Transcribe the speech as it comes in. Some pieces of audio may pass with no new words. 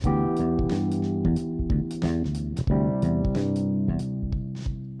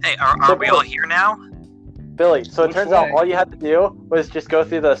Hey, are we all here now? Billy, so it Which turns out way? all you had to do was just go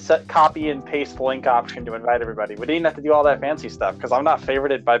through the set copy and paste link option to invite everybody. We didn't have to do all that fancy stuff because I'm not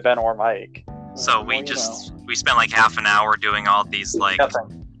favorited by Ben or Mike. So we spent like half an hour doing all these like.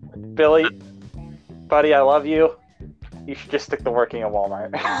 Nothing. Billy, buddy, I love you. You should just stick to working at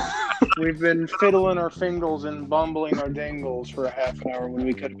Walmart. We've been fiddling our fingers and bumbling our dangles for a half an hour when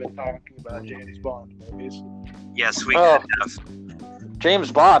we could have been talking about James Bond movies. Yes, we Oh. could have.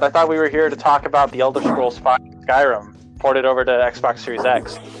 James Bond, I thought we were here to talk about the Elder Scrolls V Skyrim ported over to Xbox Series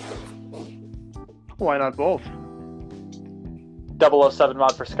X. Why not both? 007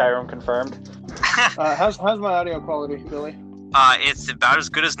 mod for Skyrim confirmed. How's my audio quality, Billy? It's about as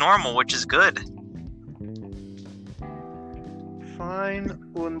good as normal, which is good.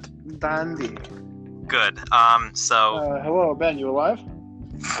 Fine und dandy. Good. So Hello, Ben. You alive?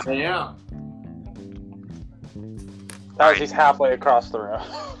 Yeah. That was he's halfway across the room.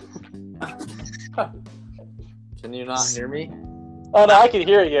 Can you not hear me? Oh no, I can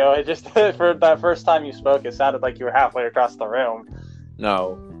hear you. It just for that first time you spoke, it sounded like you were halfway across the room.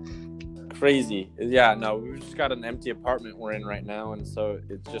 No. Crazy. Yeah, no, we've just got an empty apartment we're in right now, and so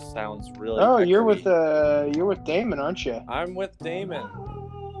it just sounds really. Oh, you're echoey. with Damon, aren't you? I'm with Damon.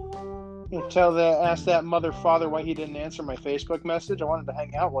 You ask that mother father why he didn't answer my Facebook message. I wanted to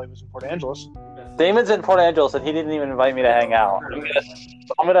hang out while he was in Port Angeles. Damon's in Port Angeles and he didn't even invite me to hang out.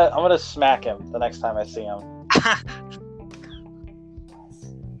 I'm gonna smack him the next time I see him.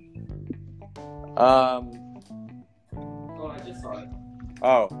 Oh, I just saw it.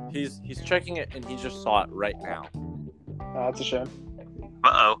 Oh, he's checking it, and he just saw it right now. That's a shame.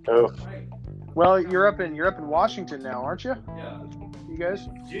 Uh-oh. Oh. Well, you're up in Washington now, aren't you? Yeah. You guys?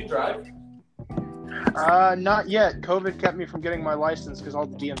 Do you drive? Not yet. COVID kept me from getting my license because all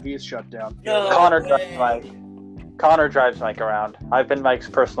the DMV is shut down. Connor drives Mike around. I've been Mike's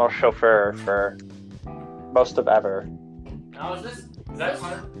personal chauffeur for most of ever. Now is that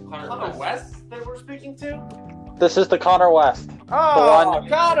Connor West that we're speaking to? This is the Connor West. Oh, The one-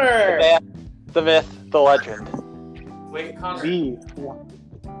 Connor! The man, the myth, the legend. Wait, Connor. The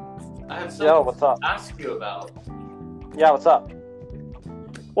I have Yo, what's up? to ask you about. Yeah, what's up?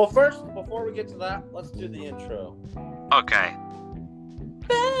 Well, first, before we get to that, let's do the intro. Okay.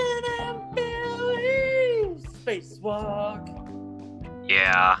 Ben and Billy Spacewalk.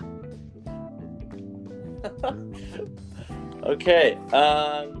 Yeah. Okay.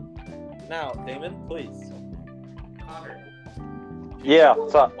 Now, Damon, please. Connor. Yeah,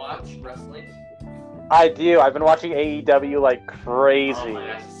 what's up? Watch wrestling. I do. I've been watching AEW like crazy. Oh my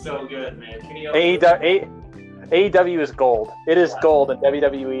gosh, it's so good, man. Can you AEW is gold. It is gold, and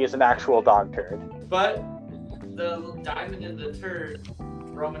WWE is an actual dog turd. But the diamond in the turd,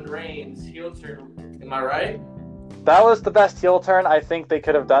 Roman Reigns, heel turn. Am I right? That was the best heel turn I think they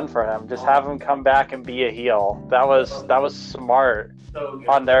could have done for him. Just have him come back and be a heel. That was smart So good.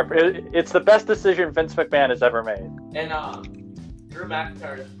 on there. It's the best decision Vince McMahon has ever made. And Drew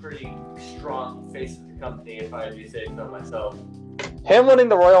McIntyre is a pretty strong face of the company, if I do say so myself. Him winning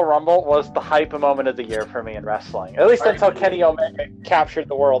the Royal Rumble was the hype moment of the year for me in wrestling. At least until Kenny Omega captured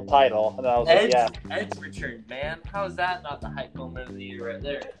the world title, and I was like, yeah, Edge returned, man. How is that not the hype moment of the year right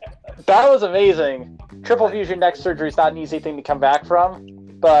there? that was amazing. Triple fusion neck surgery is not an easy thing to come back from,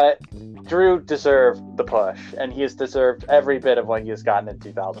 but Drew deserved the push, and he has deserved every bit of what he has gotten in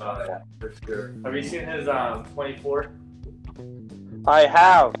 2004. For sure. Have you seen his 24? I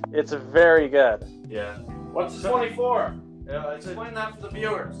have. It's very good. Yeah. What's his 24? Explain that for the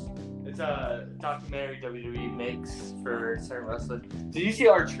viewers. It's a documentary WWE makes for certain wrestlers. Did you see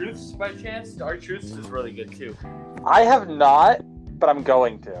R-Truths by chance? R-Truths is really good too. I have not, but I'm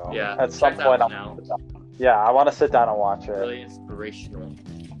going to. Yeah. At some check that point, one I'll out. Yeah, I want to sit down and watch it. Really inspirational.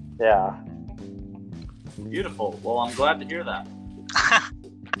 Yeah. Beautiful. Well, I'm glad to hear that.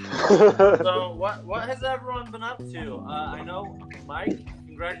 So, what has everyone been up to? I know, Mike,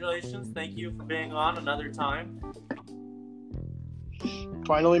 congratulations. Thank you for being on another time.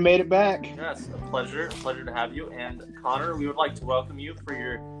 finally made it back. Yes, a pleasure to have you. And Connor, we would like to welcome you for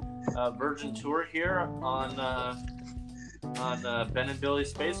your Virgin tour here on Ben and Billy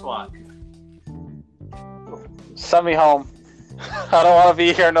Spacewalk. Send me home. I don't want to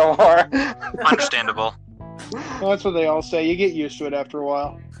be here no more. Understandable. Well, that's what they all say. You get used to it after a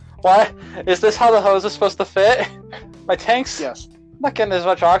while. What? Is this how the hose is supposed to fit? My tanks? Yes. I'm not getting as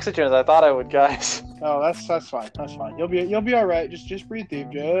much oxygen as I thought I would, guys. Oh, that's fine. That's fine. You'll be all right. Just breathe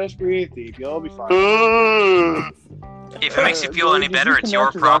deep. Just breathe deep. You'll be fine. If it makes you feel any better, it's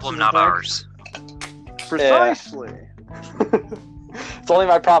your problem, not ours. Precisely. It's only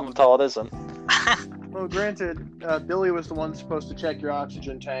my problem until it isn't. Well, granted, Billy was the one supposed to check your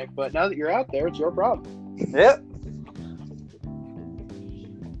oxygen tank, but now that you're out there, it's your problem. Yep.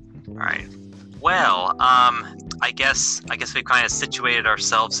 All right. Well, I guess we've kind of situated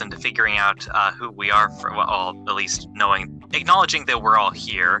ourselves into figuring out who we are, at least acknowledging that we're all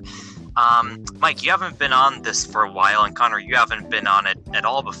here. Mike, you haven't been on this for a while, and Connor, you haven't been on it at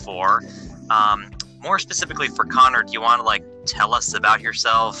all before. More specifically for Connor, do you want to tell us about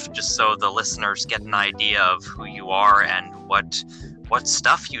yourself, just so the listeners get an idea of who you are and what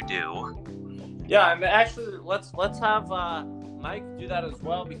stuff you do? Yeah, I'm actually let's have Mike do that as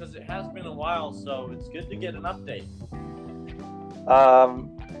well, because it has been a while, so it's good to get an update.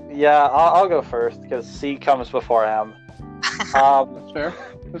 Yeah, I'll go first because C comes before M. That's fair.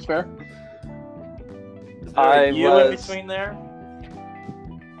 That's fair. Is there a U in between there?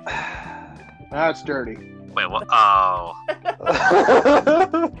 That's dirty. Wait, what? Oh.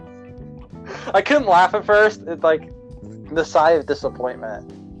 I couldn't laugh at first. It's the sigh of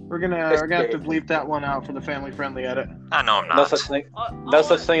disappointment. We're gonna have to bleep that one out for the family-friendly edit. I know I'm not. No such thing. No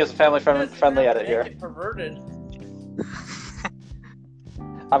such thing as a family-friendly edit here. Perverted.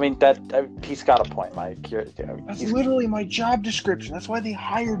 I mean, he's got a point, Mike. That's literally my job description. That's why they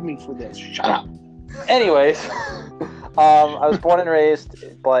hired me for this. Shut up. Anyways, I was born and raised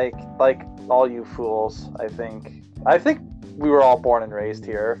like all you fools. I think we were all born and raised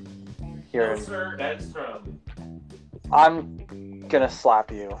here. No, sir, that's true. I'm gonna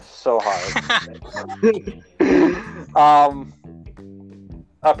slap you so hard.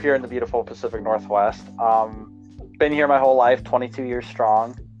 Up here in the beautiful Pacific Northwest. Been here my whole life, 22 years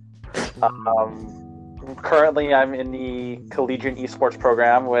strong. Currently, I'm in the collegiate esports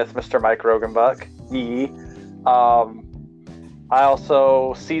program with Mr. Mike Rogenbuck. I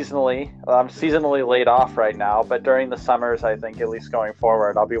also I'm seasonally laid off right now, but during the summers, I think at least going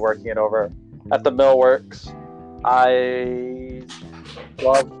forward, I'll be working it over at the Millworks. I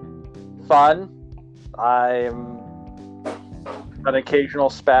love fun. I'm an occasional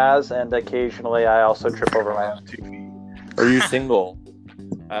spaz, and occasionally I also trip over my own 2 feet. Are you single?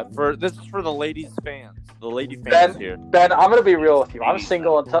 This is for the ladies fans. The lady fans here. Ben, I'm gonna be real with you. I'm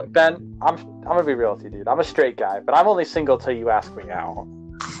single until Ben. I'm gonna be real with you, dude. I'm a straight guy, but I'm only single till you ask me out.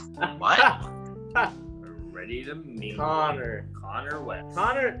 What? Ready to meet Connor West.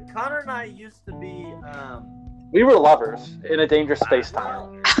 Connor and I used to be. We were lovers in a dangerous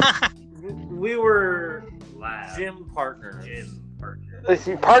space-time. We were gym partners.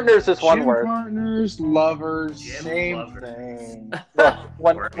 See, partners is one Gym word. Partners, lovers, Gym same lovers. thing. Look,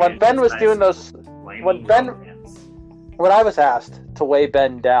 when Ben was doing those, when I was asked to weigh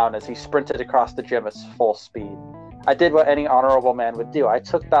Ben down as he sprinted across the gym at full speed, I did what any honorable man would do. I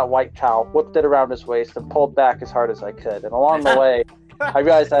took that white towel, whipped it around his waist, and pulled back as hard as I could. And along the way, I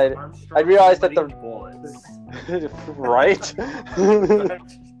realized that right.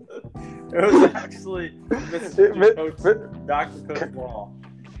 It was actually Dr. Coach Wall.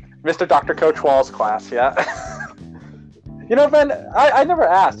 Mr. Dr. Coach Wall's class, yeah. Ben, I never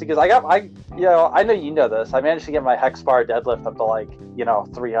asked because I know you know this. I managed to get my hex bar deadlift up to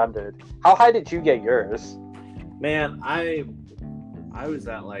 300. How high did you get yours? Man, I was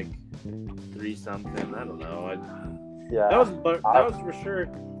at 3 something. I don't know. That was for sure.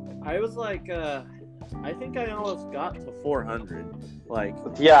 I was I think I almost got to 400. That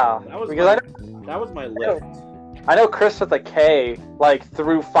was my lift. I know Chris with a K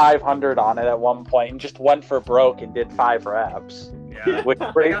threw 500 on it at one point and just went for broke and did 5 reps. Yeah,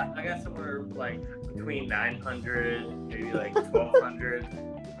 I got somewhere between 900, maybe 1200.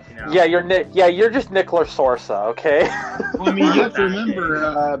 Yeah, you're just Nickler Sorsa, okay? Well, I mean, you have to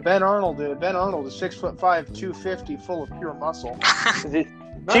remember Ben Arnold. Ben Arnold is 6'5", 250, full of pure muscle.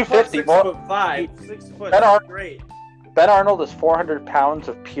 250 more. 6'5", 6 foot. Great. Ben Arnold is 400 pounds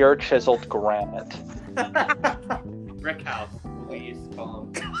of pure chiseled granite. Brick house, we used to call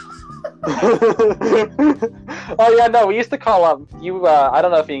him. Oh yeah, no, we used to call him. I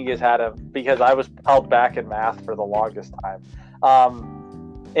don't know if you guys had him because I was held back in math for the longest time.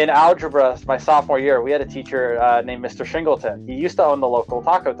 In algebra, my sophomore year, we had a teacher named Mr. Shingleton. He used to own the local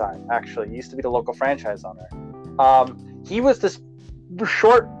Taco Time. Actually, he used to be the local franchise owner. He was this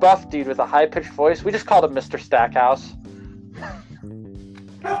short, buff dude with a high-pitched voice. We just called him Mr. Stackhouse.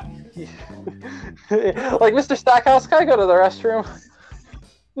 Mr. Stackhouse, can I go to the restroom?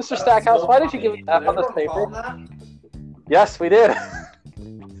 Mr. Stackhouse, why did you give me F on this paper? Yes, we did.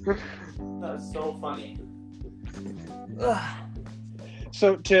 That's so funny.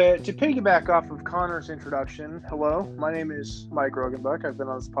 So to piggyback off of Connor's introduction, hello, my name is Mike Rogenbuck. I've been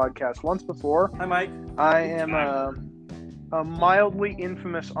on this podcast once before. Hi, Mike. I am a mildly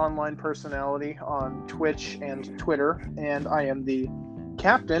infamous online personality on Twitch and Twitter, and I am the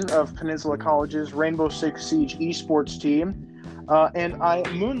captain of Peninsula College's Rainbow Six Siege esports team. And I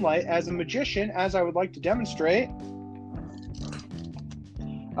moonlight as a magician, as I would like to demonstrate.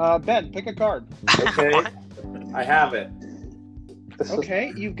 Ben, pick a card. Okay. I have it.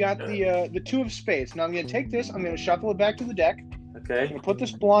 Okay, you've got the two of spades. Now I'm going to take this. I'm going to shuffle it back to the deck. Okay. I'm going to put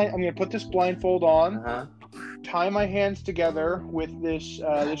this blindfold on. Uh-huh. Tie my hands together with this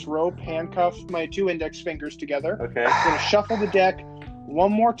rope. Handcuff my two index fingers together. Okay. I'm going to shuffle the deck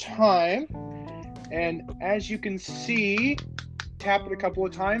one more time, and as you can see, tap it a couple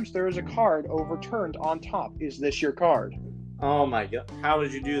of times. There is a card overturned on top. Is this your card? Oh my god! How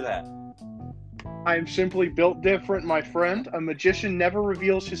did you do that? I'm simply built different, my friend. A magician never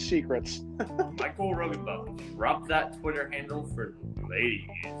reveals his secrets. Michael Rogenbach, drop that Twitter handle for ladies.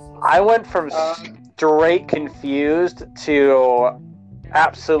 I went from straight confused to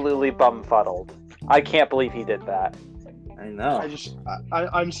absolutely bumfuddled. I can't believe he did that. I know.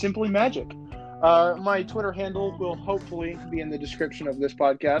 I'm simply magic. My Twitter handle will hopefully be in the description of this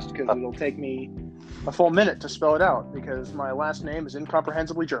podcast because it'll take me a full minute to spell it out because my last name is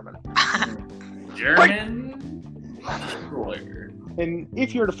incomprehensibly German. German destroyer. And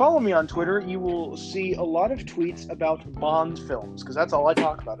if you were to follow me on Twitter, you will see a lot of tweets about Bond films because that's all I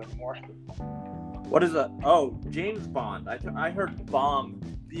talk about anymore. What is that? Oh, James Bond. I heard bomb.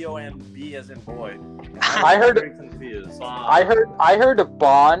 B-O-M-B as in boy. I heard. Very confused. I heard a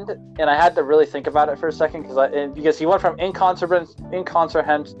Bond, and I had to really think about it for a second because he went from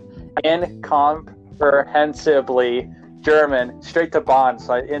incomprehensibly German straight to Bond,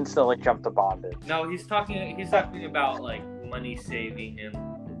 so I instantly jumped to bonded. No, he's talking about like money saving and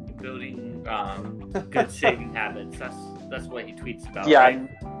building good saving habits. That's what he tweets about. Yeah, right?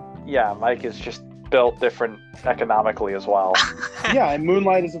 Yeah. Mike is just built different economically as well. Yeah, and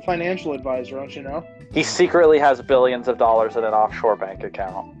Moonlight is a financial advisor, don't you know? He secretly has billions of dollars in an offshore bank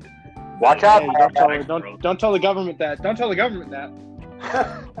account. Watch out! Hey, don't tell the government that. Don't tell the government that.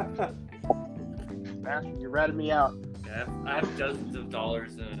 Bastard, you ratted me out. Yeah, I have dozens of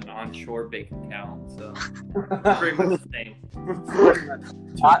dollars in an onshore bank account, so pretty much the same.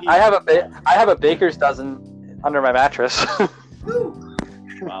 I have a baker's dozen under my mattress.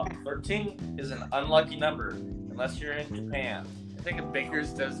 Wow, 13 is an unlucky number unless you're in Japan. I think a baker's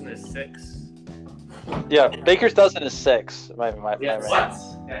dozen is 6. Yeah, baker's dozen is 6. What? Yeah,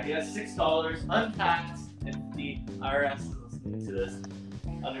 he has $6 untaxed, and the IRS is listening to this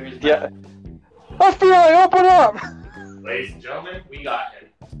under his yeah. FBI, open up! Ladies and gentlemen, we got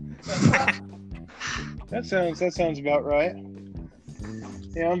him. That sounds about right.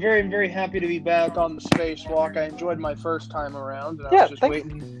 Yeah, I'm very, very happy to be back on the spacewalk. I enjoyed my first time around, and I was just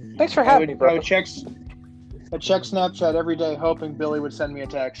waiting. Thanks for having me, bro. I check Snapchat every day, hoping Billy would send me a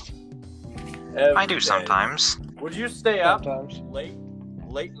text. I do sometimes. Would you stay up Sometimes.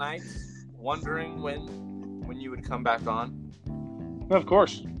 late nights, wondering when you would come back on? Of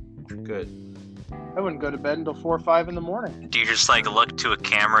course. Good. I wouldn't go to bed until 4 or 5 in the morning. Do you just look to a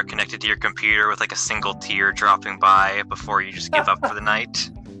camera connected to your computer with a single tear dropping by before you just give up for the night?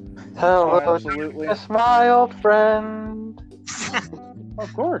 Hello, Absolutely. darkness, my old friend.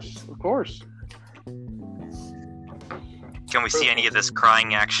 Of course. Can we see any of this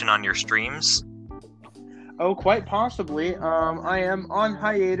crying action on your streams? Oh, quite possibly. I am on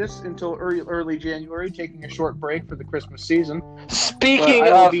hiatus until early January, taking a short break for the Christmas season. Speaking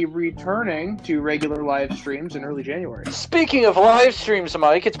I will of be returning to regular live streams in early January. Speaking of live streams,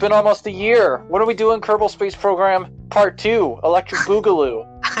 Mike, it's been almost a year. When are we doing Kerbal Space Program Part 2, Electric Boogaloo?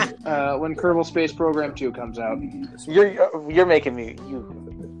 When Kerbal Space Program 2 comes out. You're making me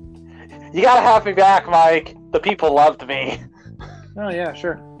You gotta have me back, Mike. The people loved me. Oh yeah,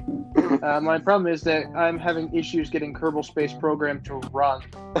 sure. My problem is that I'm having issues getting Kerbal Space Program to run.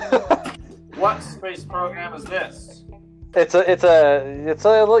 What space program is this? It's a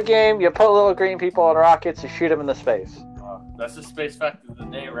little game. You put little green people on rockets, you shoot them into space. That's the space fact of the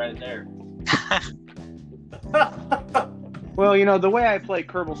day right there. Well, the way I play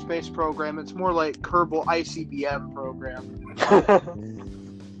Kerbal Space Program, it's more like Kerbal ICBM program.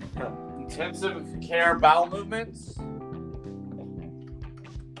 Intensive care bowel movements?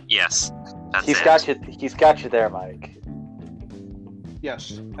 Yes. That's He's got you there, Mike.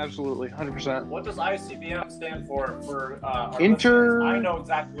 Yes, absolutely, 100%. What does ICBM stand for our Inter- listeners? I know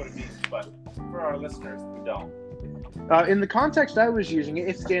exactly what it means, but for our listeners, we don't. In the context I was using it,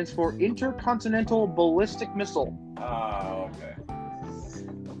 it stands for Intercontinental Ballistic Missile. Oh, okay.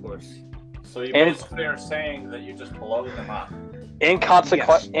 Of course. So you basically are saying that you just blow them up.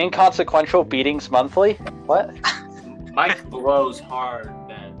 Inconsequential beatings monthly? What? Mike blows hard,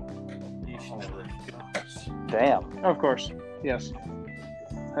 then you should never. Damn. Of course. Yes.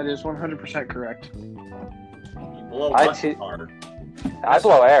 That is 100% correct. You blow I Mike too- hard. I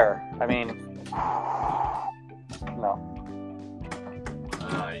blow air. I mean, no.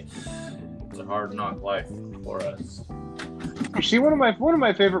 Nice. It's a hard knock life for us. You see, one of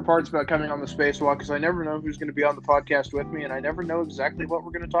my favorite parts about coming on the spacewalk is I never know who's going to be on the podcast with me, and I never know exactly what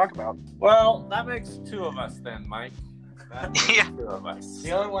we're going to talk about. Well, that makes two of us then, Mike. That makes Yeah. two of us.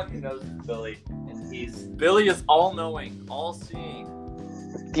 The only one who knows is Billy, and Billy is all-knowing, all-seeing.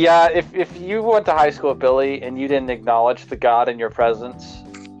 Yeah, if you went to high school with Billy and you didn't acknowledge the God in your presence,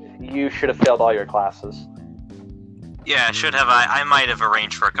 you should have failed all your classes. Yeah, should have. I might have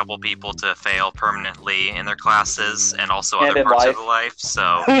arranged for a couple people to fail permanently in their classes and also And other in parts life. of the life.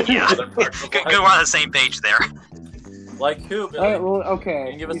 So yeah, good, we're on the same page there. Like who, Billy? Well, Can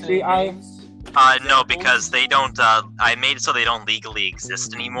okay. you give us You any see, names? No, because they don't. I made it so they don't legally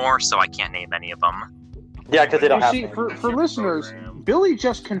exist anymore, so I can't name any of them. Yeah, because they don't You have see, names. for listeners, Billy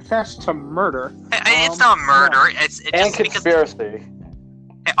just confessed to murder. It's not murder. It's And just because. conspiracy.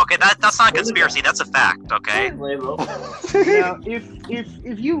 Okay, that's not a conspiracy. That's a fact. Okay. Now,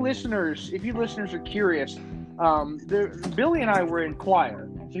 if you listeners are curious, Billy and I were in choir,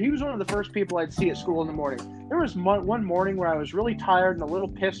 so he was one of the first people I'd see at school in the morning. There was one morning where I was really tired and a little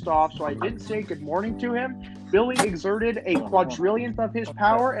pissed off, so I didn't say good morning to him. Billy exerted a quadrillionth of his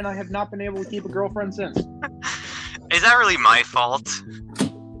power, and I have not been able to keep a girlfriend since. Is that really my fault?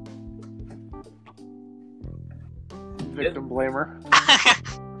 Victim blamer.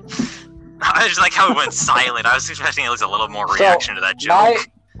 I just like how it went silent. I was expecting at least a little more reaction to that joke.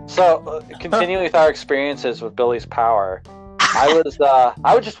 Continuing with our experiences with Billy's power, I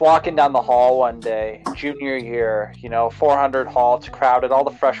was just walking down the hall one day, junior year, 400 hall, it's crowded, all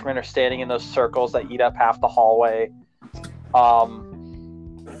the freshmen are standing in those circles that eat up half the hallway.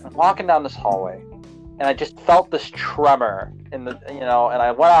 I'm walking down this hallway, and I just felt this tremor in the, and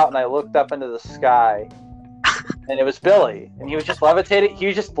I went out and I looked up into the sky, and it was Billy, and he was just levitating. He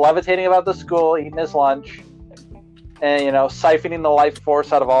was just levitating about the school, eating his lunch, and siphoning the life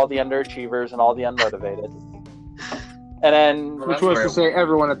force out of all the underachievers and all the unmotivated. And then, Which was to say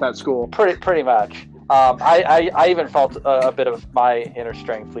everyone at that school. pretty much. I even felt a bit of my inner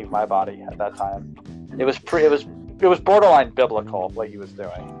strength leave my body at that time. It was borderline biblical what he was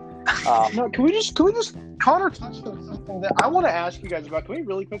doing. No, can we just Connor touched on something that I want to ask you guys about. Can we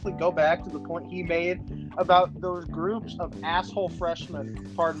really quickly go back to the point he made about those groups of asshole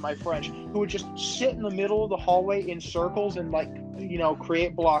freshmen, pardon my French, who would just sit in the middle of the hallway in circles and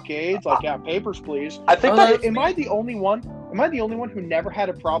create blockades, like, yeah, papers please. I think am I the only one who never had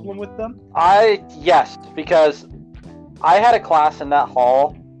a problem with them? Yes, because I had a class in that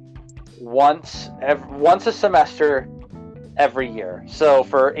hall once a semester every year. So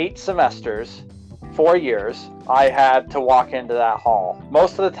for 8 semesters, 4 years, I had to walk into that hall.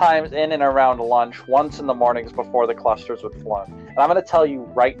 Most of the times in and around lunch, once in the mornings before the clusters would form. And I'm going to tell you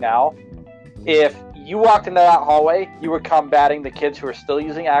right now, if you walked into that hallway, you were combating the kids who were still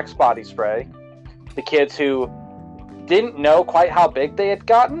using Axe body spray, the kids who didn't know quite how big they had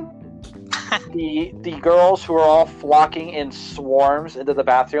gotten, the girls who were all flocking in swarms into the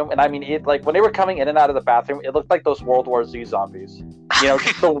bathroom. And I mean, when they were coming in and out of the bathroom, it looked like those World War Z zombies.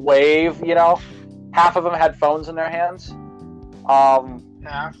 Just the wave, half of them had phones in their hands.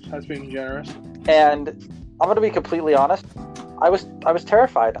 Half, that's being generous. And I'm going to be completely honest. I was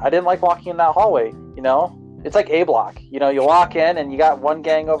terrified. I didn't like walking in that hallway, It's like A block. You walk in and you got one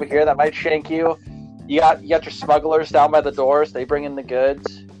gang over here that might shank you. You got your smugglers down by the doors. They bring in the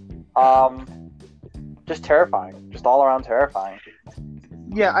goods. Just terrifying. Just all around terrifying.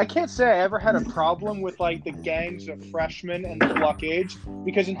 Yeah, I can't say I ever had a problem with the gangs of freshmen and the blockades,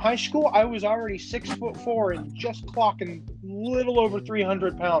 because in high school I was already 6'4" and just clocking little over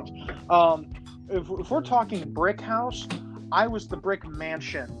 300 pounds. If we're talking brick house, I was the brick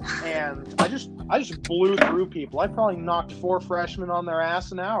mansion, and I just blew through people. I probably knocked 4 freshmen on their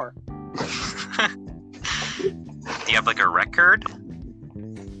ass an hour. Do you have a record?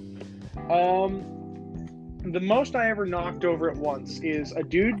 The most I ever knocked over at once is a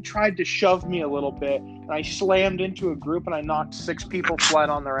dude tried to shove me a little bit, and I slammed into a group and I knocked 6 people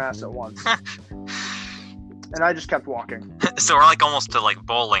flat on their ass at once. And I just kept walking. So we're almost to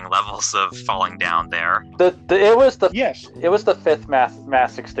bowling levels of falling down there. Yes. It was the 5th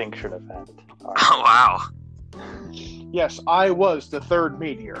mass extinction event. Oh wow. Yes, I was the 3rd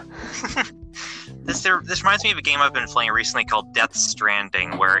meteor. This reminds me of a game I've been playing recently called Death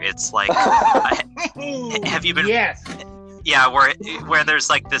Stranding, where it's have you been? Yes. Yeah, where there's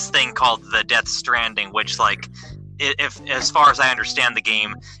this thing called the Death Stranding, which if as far as I understand, the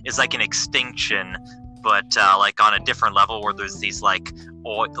game is like an extinction, but like on a different level where there's these like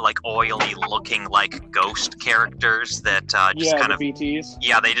oily looking like ghost characters that just kind of BTs.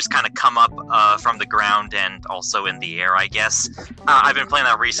 Yeah, they just kind of come up from the ground and also in the air, I guess. I've been playing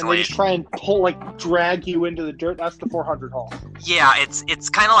that recently. And they just try and drag you into the dirt. That's the 400 Hall. Yeah, it's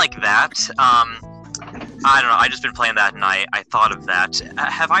kind of like that. I don't know. I just been playing that, and I thought of that.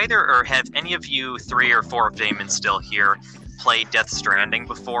 Have any of you 3 or 4 of Damon still here played Death Stranding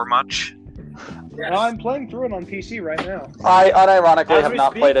before much? Yes. I'm playing through it on PC right now. I unironically have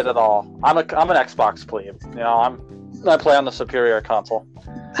not played it at all. I'm an Xbox plebe. I play on the superior console.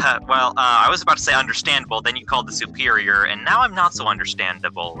 Well, I was about to say understandable, then you called the superior, and now I'm not so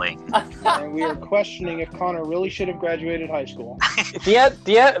understandable. And we are questioning if Connor really should have graduated high school.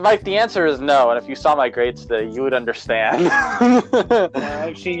 The answer is no, and if you saw my grades today, you would understand.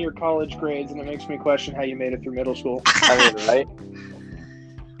 I've seen your college grades, and it makes me question how you made it through middle school. I mean, right?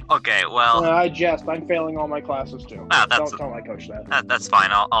 Okay, well... I jest. I'm failing all my classes, too. Don't tell my coach that. That's fine.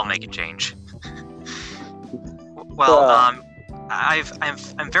 I'll make a change. Well,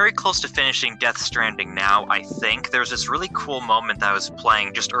 I'm very close to finishing Death Stranding now, I think. There's this really cool moment that I was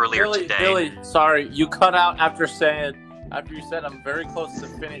playing just earlier today. Billy, sorry, you cut out after you said I'm very close to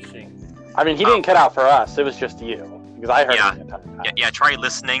finishing. I mean, he didn't cut out for us. It was just you. Because I heard him the entire time. Yeah, try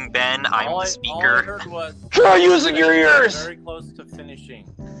listening, Ben. I'm the speaker. All I heard was... Try using your ears! Very close to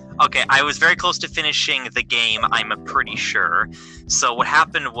finishing. Okay, I was very close to finishing the game, I'm pretty sure. So what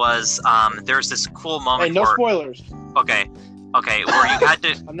happened was, there's this cool moment Hey, no spoilers. Okay, where you had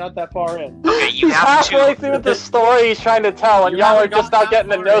to... I'm not that far in. Okay, you he's have to... halfway through the story he's trying to tell, and y'all are just not getting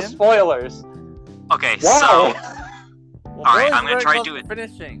to no spoilers. Okay, Why? so... Alright, I'm gonna try to do it...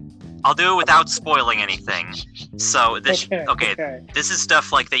 Finishing. I'll do it without spoiling anything. So, this is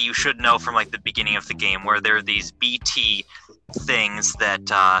stuff like that you should know from like the beginning of the game, where there are these BT things that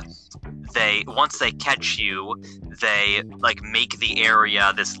once they catch you, they like make the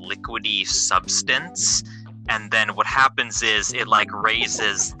area this liquidy substance, and then what happens is it like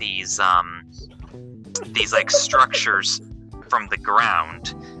raises these like structures from the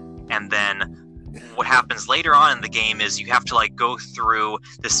ground, and then what happens later on in the game is you have to like go through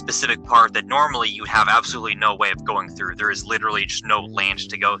this specific part that normally you have absolutely no way of going through. There is literally just no land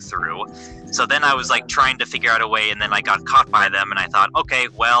to go through. So then I was like trying to figure out a way, and then I got caught by them, and I thought, okay,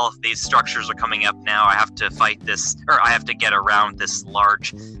 well, these structures are coming up now. I have to fight this, or I have to get around this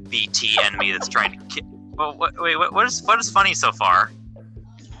large BT enemy that's trying to kill. Well, what is funny so far?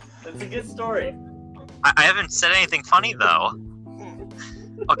 It's a good story. I haven't said anything funny though.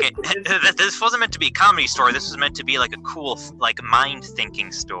 Okay, this wasn't meant to be a comedy story. This was meant to be like a cool, like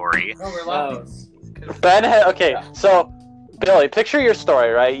mind-thinking story. Oh, we're laughing. So Billy, picture your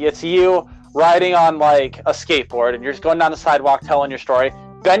story, right? It's you riding on like a skateboard, and you're just going down the sidewalk telling your story.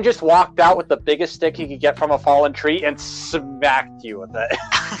 Ben just walked out with the biggest stick he could get from a fallen tree and smacked you with it.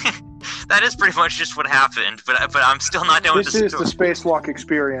 That is pretty much just what happened, but I'm still not done with the story. This is the spacewalk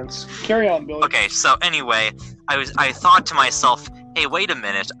experience. Carry on, Billy. Okay, so anyway, I thought to myself, hey, wait a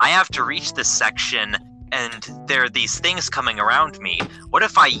minute, I have to reach this section, and there are these things coming around me. What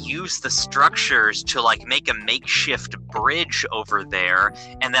if I use the structures to, like, make a makeshift bridge over there?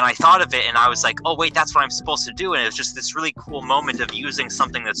 And then I thought of it, and I was like, oh, wait, that's what I'm supposed to do. And it was just this really cool moment of using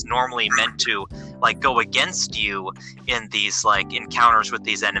something that's normally meant to, like, go against you in these, like, encounters with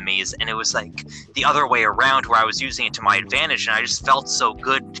these enemies. And it was, like, the other way around, where I was using it to my advantage. And I just felt so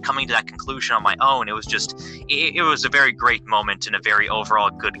good coming to that conclusion on my own. It was just, it was a very great moment and a very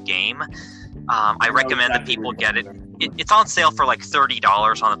overall good game. I recommend that people get it. It's on sale for like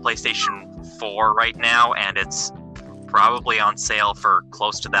 $30 on the PlayStation 4 right now, and it's probably on sale for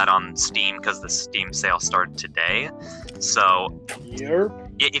close to that on Steam because the Steam sale started today. So,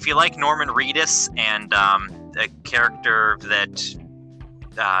 if you like Norman Reedus and a character that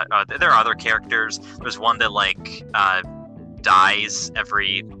there are other characters. There's one that like dies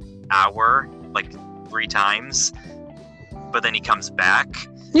every hour, like 3 times, but then he comes back.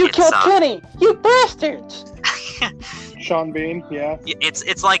 You killed Kenny! You bastards! Sean Bean, yeah.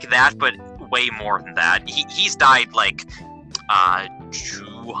 It's like that, but way more than that. He's died like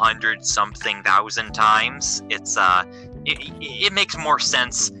 200-something thousand times. It makes more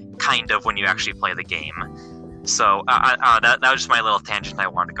sense, kind of, when you actually play the game. So that was just my little tangent I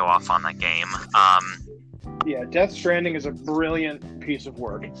wanted to go off on that game. Yeah, Death Stranding is a brilliant piece of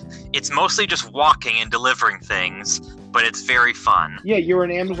work. It's mostly just walking and delivering things, but it's very fun. Yeah, you're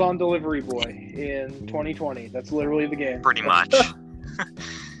an Amazon delivery boy in 2020. That's literally the game. Pretty much.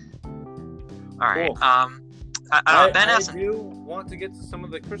 Alright, cool. Ben I hasn't. do want to get to some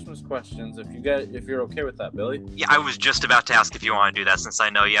of the Christmas questions if you're okay with that, Billy. Yeah, I was just about to ask if you want to do that, since I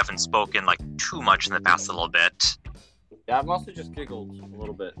know you haven't spoken like too much in the past little bit. Yeah, I've also just giggled a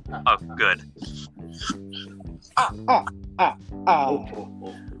little bit. Oh, good.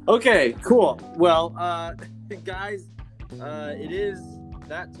 Okay, cool. Well, guys, it is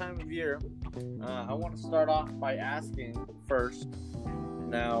that time of year. I want to start off by asking first.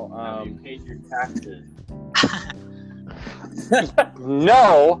 Now, you paid your taxes.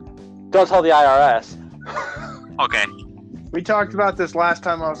 No, don't tell the IRS. Okay. We talked about this last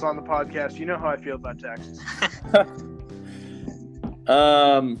time I was on the podcast. You know how I feel about taxes.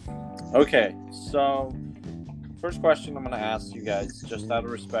 Okay, so first question I'm going to ask you guys, just out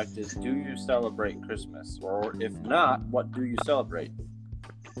of respect, is do you celebrate Christmas? Or if not, what do you celebrate?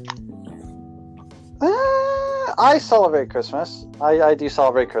 I celebrate Christmas. I do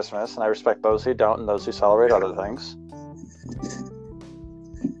celebrate Christmas, and I respect those who don't and those who celebrate other things.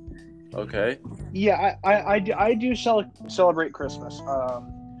 Okay. Yeah, I do celebrate Christmas.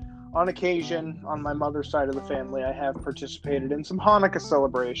 On occasion, on my mother's side of the family, I have participated in some Hanukkah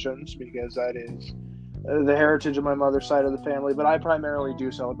celebrations because that is the heritage of my mother's side of the family, but I primarily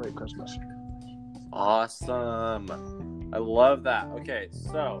do celebrate Christmas. Awesome. I love that. Okay,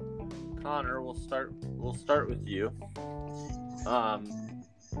 so Connor, we'll start with you. How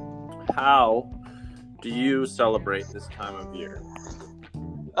do you celebrate this time of year?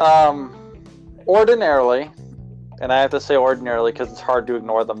 Ordinarily, and I have to say ordinarily because it's hard to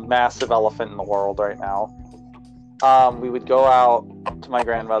ignore the massive elephant in the world right now. We would go out to my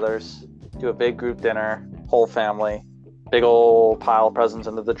grandmother's, do a big group dinner, whole family, big old pile of presents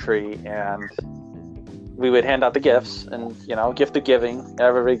under the tree, and we would hand out the gifts, and gift of giving.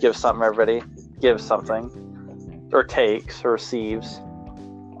 Everybody gives something. Everybody gives something, or takes, or receives.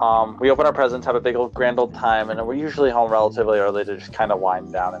 We open our presents, have a big old grand old time, and we're usually home relatively early to just kind of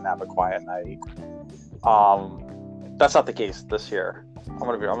wind down and have a quiet night. That's not the case this year. I'm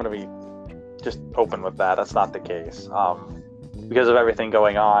gonna be just open with that. That's not the case. Because of everything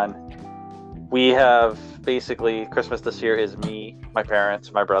going on, we have basically Christmas this year is me, my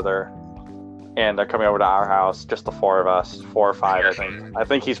parents, my brother, and they're coming over to our house. Just the four of us, 4 or 5, I think. I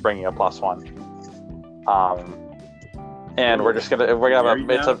think he's bringing a +1. And we're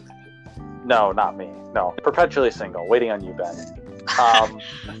gonna have no, not me. No, perpetually single, waiting on you, Ben.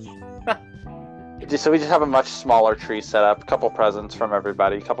 So we just have a much smaller tree set up, a couple presents from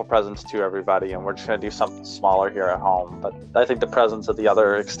everybody, a couple presents to everybody, and we're just gonna do something smaller here at home. But I think the presence of the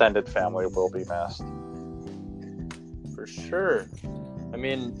other extended family will be missed. For sure. I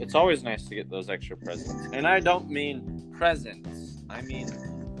mean, it's always nice to get those extra presents, and I don't mean presents. I mean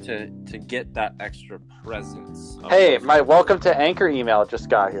to get that extra presents. Hey, my welcome to Anchor email just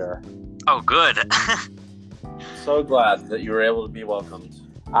got here. Oh, good. So glad that you were able to be welcomed.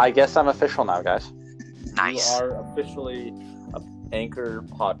 I guess I'm official now, guys. Nice. You are officially an Anchor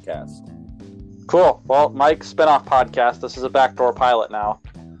podcast. Cool. Well, Mike's spinoff podcast. This is a backdoor pilot now.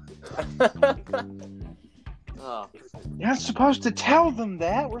 Oh. You're not supposed to tell them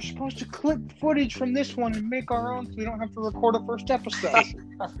that. We're supposed to clip footage from this one and make our own so we don't have to record a first episode.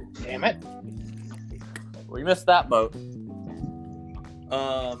 Damn it. We missed that boat.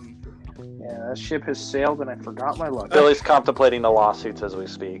 Yeah, that ship has sailed and I forgot my luggage. Billy's contemplating the lawsuits as we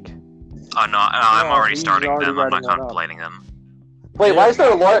speak. Oh no, I'm already he's starting already them. I'm not writing one up. contemplating them. Wait, why is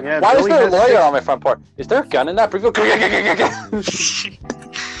there a lawyer? Yeah, why is Billy there a has lawyer 6 on my front porch? Is there a gun in that brief?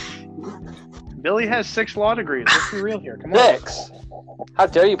 Billy has 6 law degrees. Let's be real here. Come on. 6. How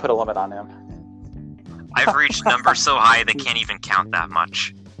dare you put a limit on him? I've reached numbers so high they can't even count that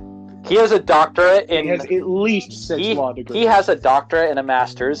much. He has a doctorate in. He has at least 6 law degrees. He has a doctorate and a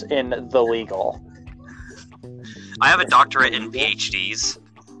master's in the legal. I have a doctorate in PhDs.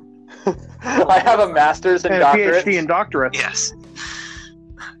 I have a master's in and a doctorate. PhD and doctorate. Yes.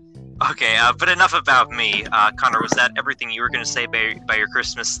 Okay, but enough about me. Connor, was that everything you were going to say about your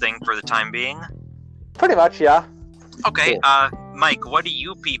Christmas thing for the time being? Pretty much, yeah. Okay, Mike, what do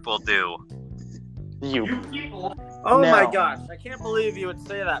you people do? You. Oh No. my gosh, I can't believe you would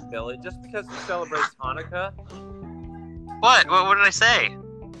say that, Billy, just because he celebrates Hanukkah. What? What did I say?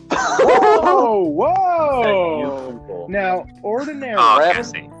 Whoa! You Whoa! people. Now, ordinarily, Oh, okay, I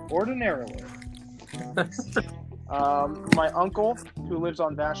see. my uncle, who lives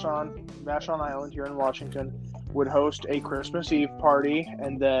on Vashon Island here in Washington, would host a Christmas Eve party,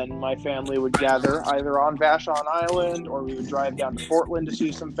 and then my family would gather either on Vashon Island or we would drive down to Portland to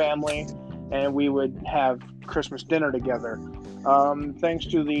see some family, and we would have Christmas dinner together. Thanks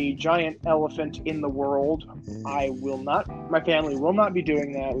to the giant elephant in the world, my family will not be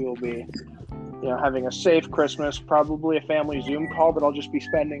doing that. We will be having a safe Christmas, probably a family Zoom call, but I'll just be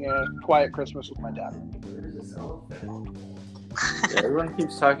spending a quiet Christmas with my dad. Yeah, everyone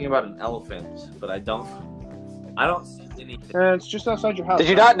keeps talking about an elephant, but I don't see anything. It's just outside your house. Did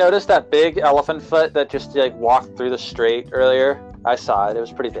you not notice that big elephant foot that just walked through the strait earlier? I saw it. It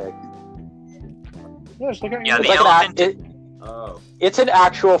was pretty big. Yeah, just look at Yeah, your the elephant. It's an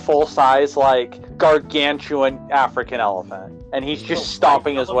actual full-size, gargantuan African elephant, and he's just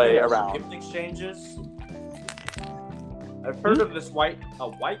stomping his way around. Gift exchanges. I've heard of a white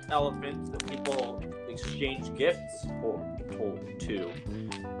elephant that people exchange gifts to.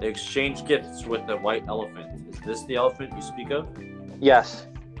 They exchange gifts with the white elephant. Is this the elephant you speak of? Yes,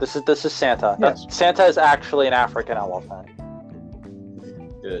 this is Santa. Yes. Santa is actually an African elephant.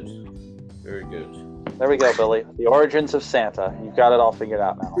 Good. Very good. There we go, Billy. The origins of Santa. You've got it all figured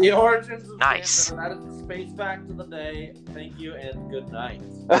out now. The origins of Nice. Santa. That is the space fact of the day. Thank you and good night.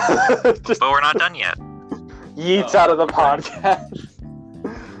 Just But we're not done yet. yeets out of the podcast.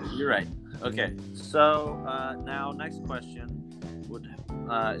 You're right. Okay. So now next question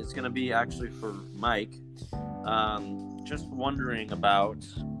is going to be actually for Mike. Just wondering about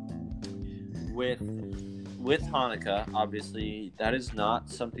with Hanukkah, obviously, that is not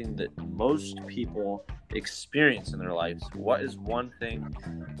something that most people experience in their lives. What is one thing,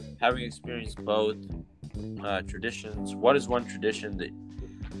 having experienced both traditions, what is one tradition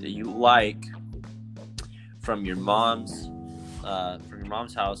that you like from your mom's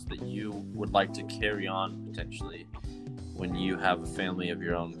house that you would like to carry on potentially when you have a family of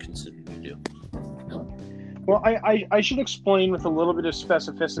your own, considering you do? Well, I should explain with a little bit of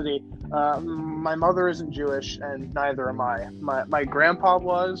specificity. My mother isn't Jewish, and neither am I. My grandpa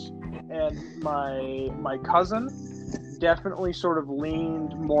was, and my cousin definitely sort of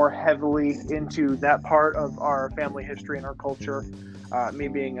leaned more heavily into that part of our family history and our culture. Me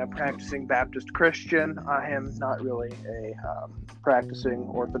being a practicing Baptist Christian, I am not really a practicing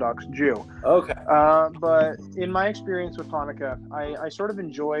Orthodox Jew. Okay. But in my experience with Hanukkah, I sort of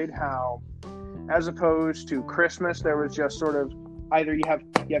enjoyed how, as opposed to Christmas, there was just sort of either you have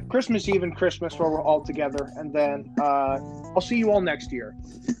Christmas Eve and Christmas where we're all together, and then I'll see you all next year.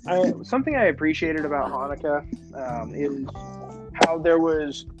 Something I appreciated about Hanukkah is how there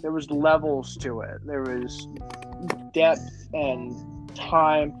was levels to it. There was depth and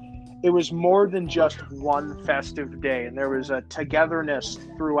time. It was more than just one festive day, and there was a togetherness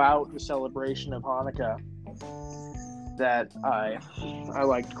throughout the celebration of Hanukkah that I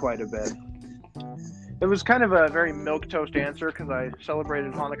liked quite a bit. It was kind of a very milquetoast answer because I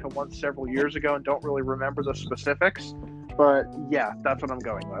celebrated Hanukkah once several years ago and don't really remember the specifics. But yeah, that's what I'm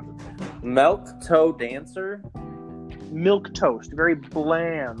going with. Milk toe dancer? Milquetoast, very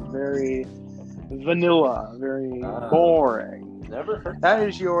bland, very vanilla, very boring. Never heard That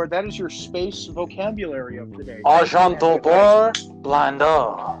is your space vocabulary of the day. Argent beurre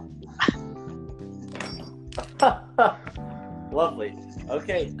blando. Lovely.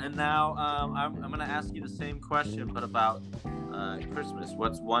 Okay, and now I'm going to ask you the same question, but about Christmas.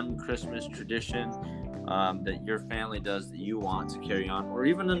 What's one Christmas tradition that your family does that you want to carry on, or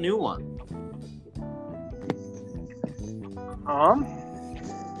even a new one?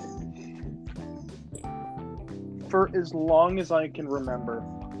 For as long as I can remember,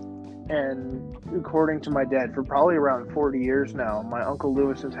 and according to my dad, for probably around 40 years now, my Uncle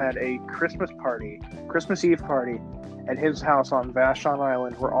Lewis has had a Christmas Eve party, at his house on Vashon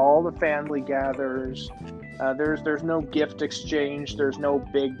Island, where all the family gathers. There's no gift exchange. There's no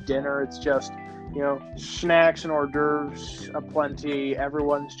big dinner. It's just, snacks and hors d'oeuvres aplenty.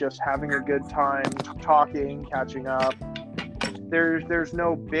 Everyone's just having a good time, talking, catching up. There's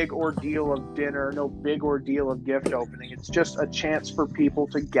no big ordeal of dinner, no big ordeal of gift opening. It's just a chance for people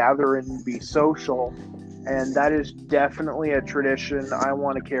to gather and be social. And that is definitely a tradition I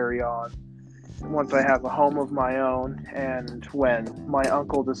want to carry on once I have a home of my own, and when my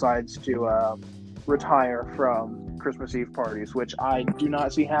uncle decides to retire from Christmas Eve parties, which I do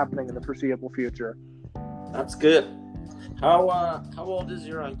not see happening in the foreseeable future. That's good. How old is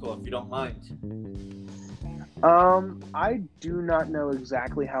your uncle, if you don't mind? I do not know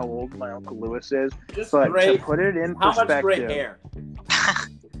exactly how old my Uncle Lewis is, Just but gray, to put it in how much gray perspective, hair?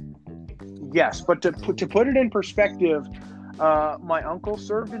 yes, but to put it in perspective, my uncle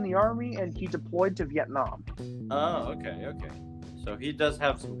served in the army and he deployed to Vietnam. Oh, okay. So he does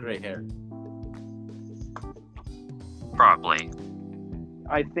have some gray hair. Probably.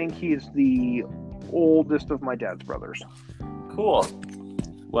 I think he's the oldest of my dad's brothers. Cool.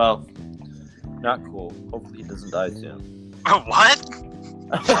 Well, not cool. Hopefully he doesn't die soon. What?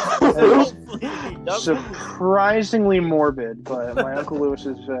 Hopefully surprisingly morbid, but my Uncle Lewis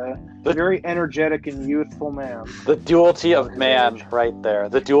is a very energetic and youthful man. The duality of man, right there.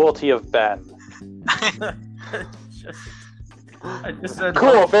 The duality of Ben. I just said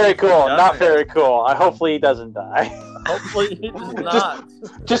cool, very cool. Not very cool. Hopefully he doesn't die. Hopefully he does not.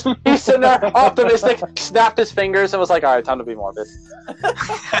 Just he's sitting there, optimistic, snapped his fingers and was like, all right, time to be morbid.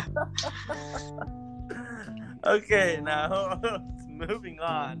 Okay, now moving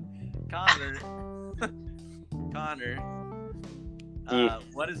on. Connor,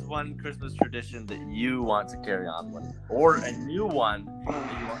 what is one Christmas tradition that you want to carry on with, or a new one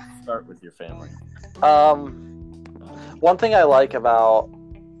that you want to start with your family? One thing I like about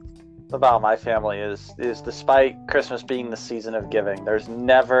my family is despite Christmas being the season of giving, there's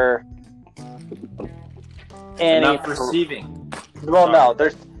never any Enough receiving. Well, Sorry. no,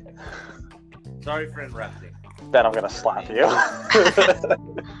 there's. Sorry for interrupting. Then I'm gonna slap you.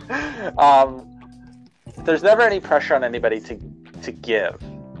 There's never any pressure on anybody to give.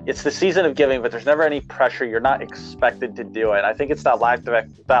 It's the season of giving, but there's never any pressure. You're not expected to do it. I think it's that lack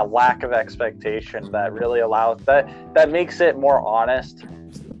of expectation that really allows that makes it more honest.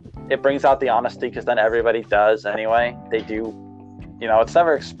 It brings out the honesty because then everybody does anyway. They do. It's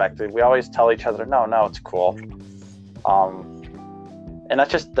never expected. We always tell each other, no, it's cool. And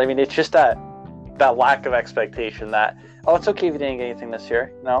that's just. I mean, it's just that lack of expectation that, oh, it's okay if you didn't get anything this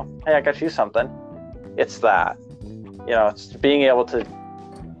year. No, hey, I got you something. It's that. It's being able to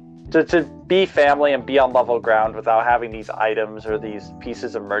be family and be on level ground without having these items or these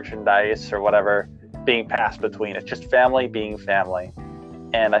pieces of merchandise or whatever being passed between. It's just family being family.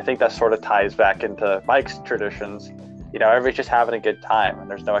 And I think that sort of ties back into Mike's traditions. Everybody's just having a good time and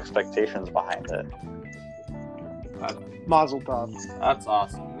there's no expectations behind it. Mazel tov. That's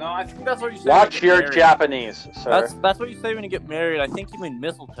awesome. No, I think that's what you say. Watch your Japanese, sir. That's what you say when you get married. I think you mean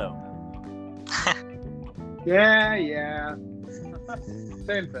mistletoe. Yeah.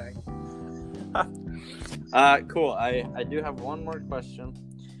 Same thing. Cool. I do have one more question.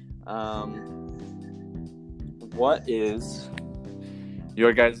 What is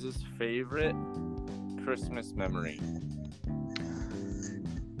your guys' favorite Christmas memory?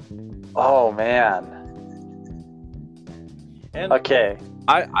 Oh, man. And okay.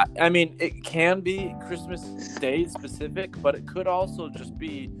 I mean, it can be Christmas Day specific, but it could also just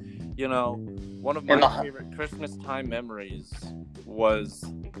be, one of my favorite Christmas time memories was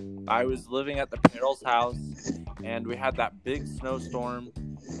I was living at the Perils house, and we had that big snowstorm,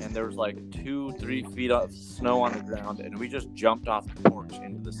 and there was like 2-3 feet of snow on the ground, and we just jumped off the porch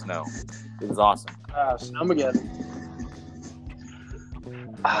into the snow. It was awesome. Snowmageddon.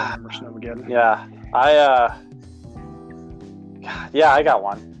 I remember Snowmageddon. Yeah, I got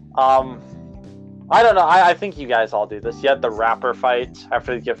one. I don't know. I think you guys all do this. You had the wrapper fight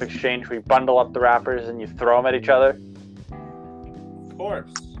after the gift exchange. We bundle up the wrappers and you throw them at each other. Of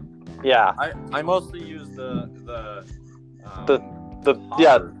course. Yeah. I mostly use the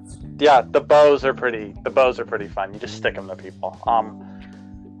bows are pretty fun. You just stick them to people.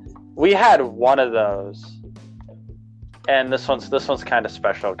 We had one of those, and this one's kind of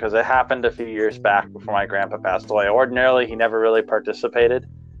special because it happened a few years back before my grandpa passed away. Ordinarily, he never really participated,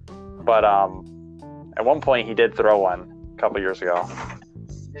 but at one point he did throw one a couple years ago.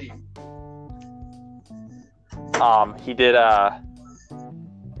 He did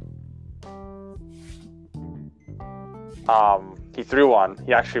he threw one.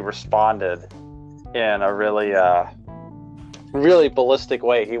 He actually responded in a really ballistic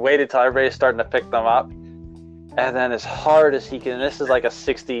way. He waited till everybody's starting to pick them up, and then as hard as he can. This is like a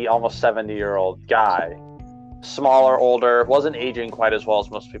 60, almost 70-year-old guy, smaller, older, wasn't aging quite as well as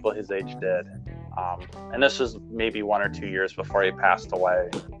most people his age did. And this was maybe 1 or 2 years before he passed away.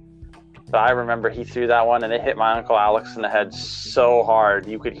 But I remember he threw that one, and it hit my Uncle Alex in the head so hard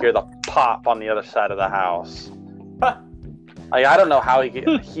you could hear the pop on the other side of the house. Like, I don't know how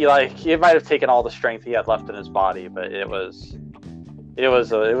he might have taken all the strength he had left in his body, but it was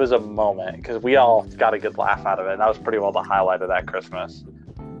a moment because we all got a good laugh out of it, and that was pretty well the highlight of that Christmas.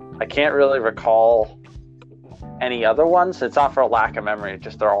 I can't really recall any other ones. It's not for a lack of memory;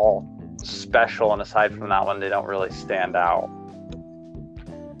 just they're all special, and aside from that one, they don't really stand out.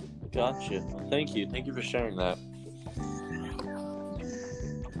 Gotcha. Thank you for sharing that.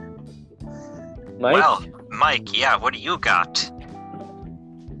 Mike? Well, Mike, yeah, what do you got?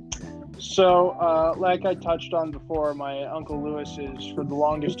 So, like I touched on before, my Uncle Lewis has, for the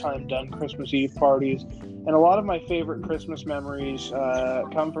longest time, done Christmas Eve parties. And a lot of my favorite Christmas memories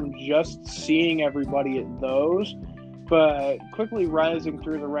come from just seeing everybody at those. But quickly rising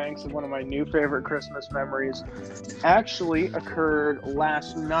through the ranks of one of my new favorite Christmas memories actually occurred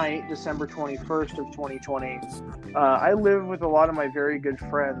last night, December 21st of 2020. I live with a lot of my very good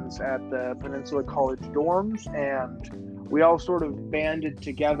friends at the Peninsula College dorms, and we all sort of banded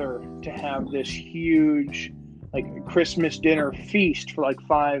together to have this huge Christmas dinner feast for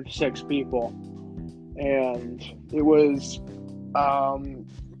 5-6 people. And it was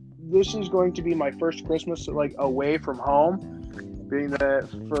this is going to be my first Christmas away from home, being that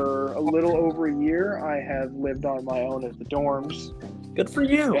for a little over a year I have lived on my own at the dorms. Good for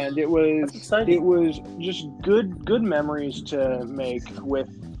you. And it was just good memories to make with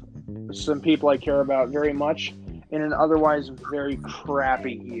some people I care about very much in an otherwise very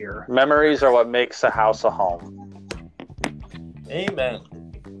crappy year. Memories are what makes a house a home. Amen.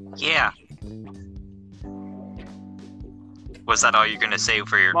 Yeah. Was that all you're going to say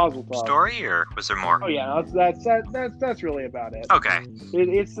for your story, or was there more? Oh yeah, that's really about it. Okay.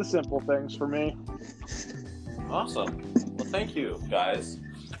 It's the simple things for me. Awesome. Well, thank you, guys.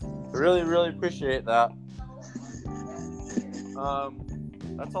 I really, really appreciate that.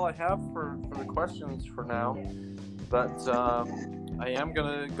 That's all I have for the questions for now. But I am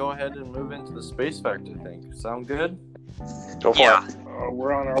going to go ahead and move into the space fact, I think. Sound good? Go for it.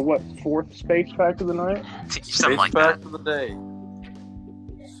 We're on our, fourth space fact of the night? Something like that. Space fact that. of the day.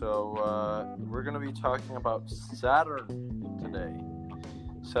 So, we're going to be talking about Saturn today.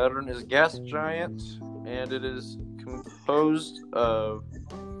 Saturn is a gas giant, and it is composed of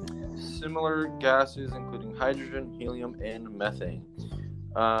similar gases, including hydrogen, helium, and methane.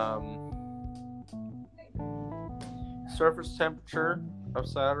 Surface temperature of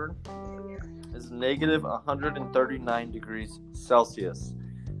Saturn is negative 139 degrees Celsius.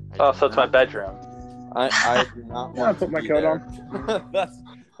 So it's my bedroom. I do not want to put my be coat there. on.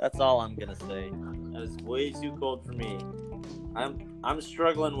 That's all I'm gonna say. That is way too cold for me. I'm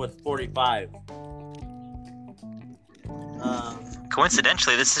struggling with 45.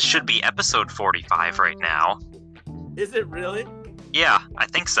 Coincidentally, this should be episode 45 right now. Is it really? Yeah, I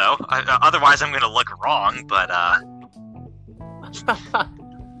think so. Otherwise, I'm going to look wrong, but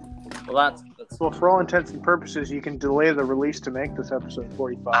Well, that's Well, for all intents and purposes, you can delay the release to make this episode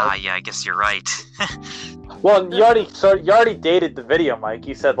 45. yeah, I guess you're right. Well, you already dated the video, Mike.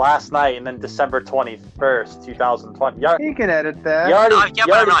 You said last night and then December 21st, 2020. You can edit that. But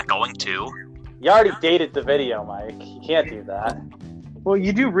I'm not going to. You already dated the video, Mike. You can't do that. Well,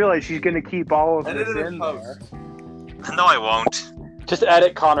 you do realize she's going to keep all of Edit this it in post. there. No, I won't. Just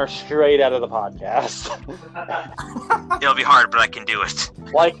edit Connor straight out of the podcast. It'll be hard, but I can do it.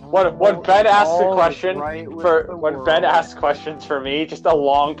 Like when Ben asks a All question right with for the when world. Ben asks questions for me, just a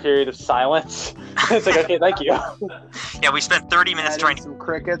long period of silence. It's like, okay, thank you. Yeah, we spent 30 minutes Add trying in to... some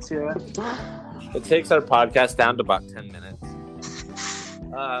crickets, yeah. It takes our podcast down to about 10 minutes.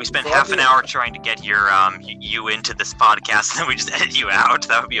 We spent half an hour trying to get you into this podcast, and then we just edit you out.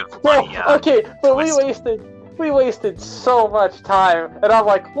 That would be a funny... Okay, but twist. we wasted so much time, and I'm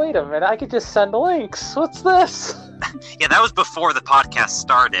like, wait a minute, I could just send links. What's this? Yeah, that was before the podcast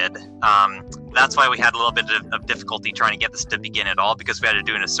started. That's why we had a little bit of difficulty trying to get this to begin at all, because we had to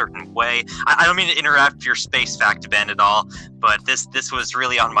do it in a certain way. I don't mean to interrupt with your space fact, Ben, at all, but this was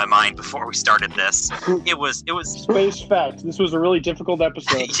really on my mind before we started this. It was Space fact. This was a really difficult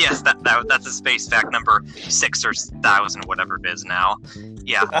episode. yes, that's a space fact number 6 or 1,000, whatever it is now.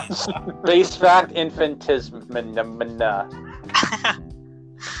 Yeah. Space fact infinitesimina.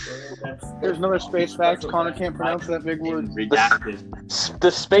 There's another space fact. Connor can't pronounce that big word. redacted.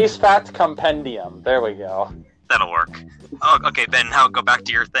 The space fact compendium. There we go. That'll work. Oh, okay, Ben, now go back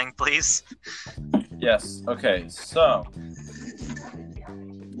to your thing, please. Yes. Okay. So,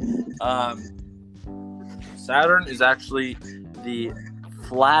 Saturn is actually the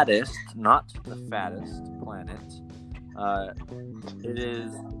flattest, not the fattest planet.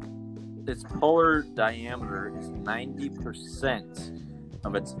 Its polar diameter is 90%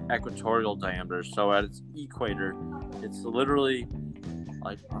 of its equatorial diameter. So at its equator, it's literally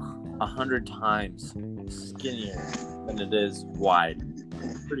like 100 times skinnier than it is wide.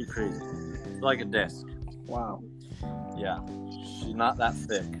 Pretty crazy. It's like a disc. Wow. Yeah, she's not that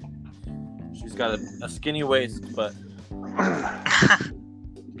thick. She's got a skinny waist, but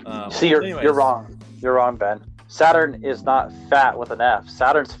See, you're anyways. wrong. You're wrong, Ben. Saturn is not fat with an F.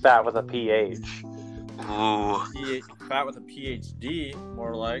 Saturn's fat with a PH. Ooh, Fat with a PhD,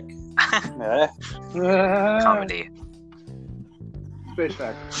 more like. Eh? comedy. Space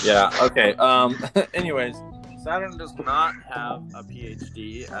fact. Yeah. Okay. Anyways, Saturn does not have a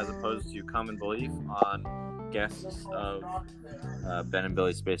PhD, as opposed to common belief on guests of Ben and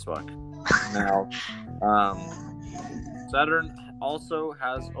Billy's Spacewalk. Now, Saturn also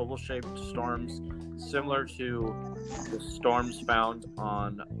has oval-shaped storms similar to the storms found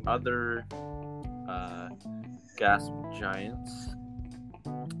on other gas giants.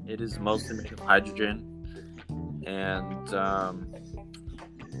 It is mostly made of hydrogen, and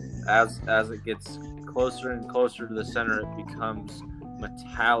as it gets closer and closer to the center, it becomes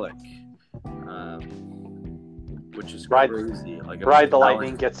metallic, which is crazy. Ride the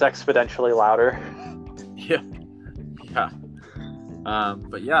Lightning gets exponentially louder. Yeah.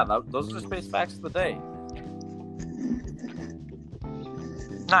 But yeah, those are the space facts of the day.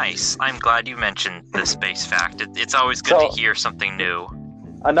 Nice. I'm glad you mentioned the space fact. It's always good to hear something new.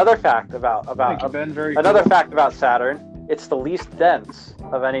 Another fact about Thank you, Ben. Very another cool. fact about Saturn: it's the least dense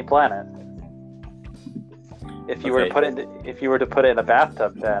of any planet. If you were to put it in a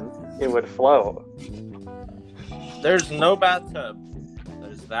bathtub, then it would float. There's no bathtub that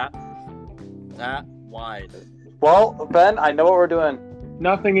is that wide. Well, Ben, I know what we're doing.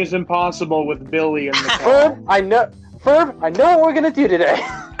 Nothing is impossible with Billy in the car. Ferb, I know what we're gonna do today.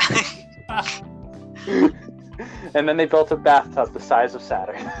 And then they built a bathtub the size of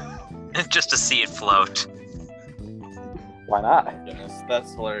Saturn. Just to see it float. Why not? Goodness,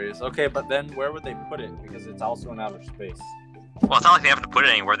 that's hilarious. Okay, but then where would they put it? Because it's also in outer space. Well, it's not like they have to put it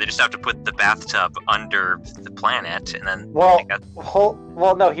anywhere. They just have to put the bathtub under the planet, and then. Well,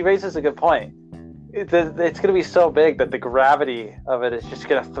 no. He raises a good point. It's going to be so big that the gravity of it is just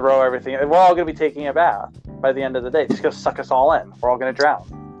going to throw everything. We're all going to be taking a bath by the end of the day. It's just going to suck us all in. We're all going to drown.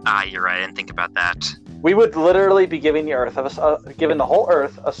 You're right. I didn't think about that. We would literally be giving the whole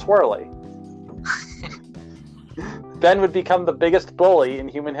Earth a swirly. Ben would become the biggest bully in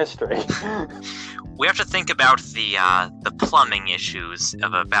human history. We have to think about the plumbing issues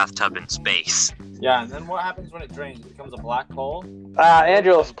of a bathtub in space. Yeah, and then what happens when it drains? It becomes a black hole?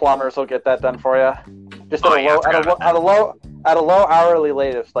 Angelus Plumbers will get that done for you. Just at a low hourly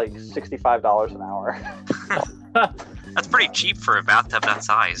rate of like $65 an hour. That's pretty cheap for a bathtub that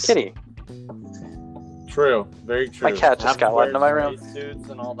size. Kitty. True, very true. My cat just got let into my room. Suits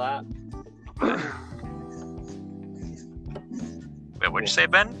and all that. Wait, what'd you say,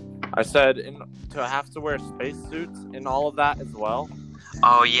 Ben? I said to have to wear spacesuits in all of that as well.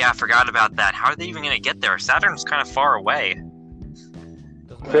 Oh yeah, I forgot about that. How are they even going to get there? Saturn's kind of far away.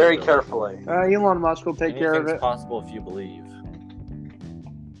 Very carefully. Elon Musk will take care of it. Anything's possible if you believe.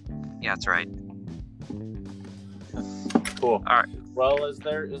 Yeah, that's right. Cool. All right. Well, is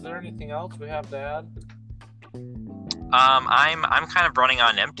there anything else we have to add? I'm kind of running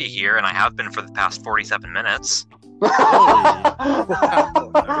on empty here, and I have been for the past 47 minutes. Literally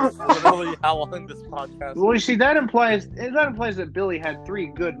how long this podcast Well, you see, that implies that Billy had 3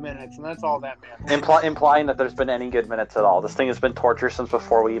 good minutes, and that's all that matters. Implying that there's been any good minutes at all. This thing has been torture since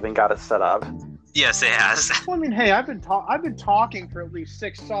before we even got it set up. Yes, it has. Well, I mean, hey, I've been talking for at least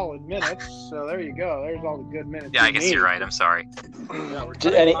 6 solid minutes, so there you go. There's all the good minutes. Yeah, I guess you're right. I'm sorry.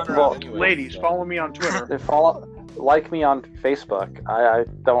 Ladies, follow me on Twitter. Like me on Facebook. I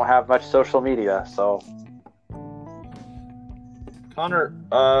don't have much social media, so. Connor,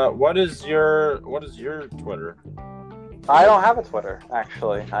 what is your Twitter? I don't have a Twitter,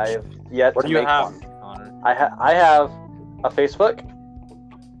 actually. I have yet to make one. Connor? I have a Facebook,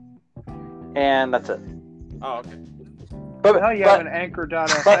 and that's it. Oh, okay. But you have an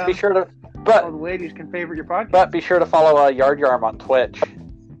Anchor.fm. But be sure to. But the ladies can favorite your podcast. But be sure to follow Yard Yarm on Twitch.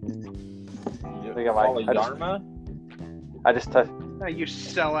 Follow Yarma? I just. You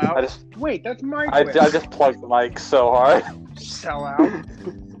sell out. Wait, that's my Twitch. I just plugged the mic so hard. Sell out.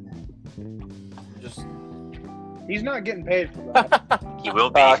 He's not getting paid for that. He will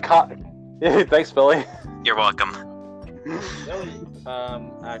be. Thanks, Billy. You're welcome. Billy,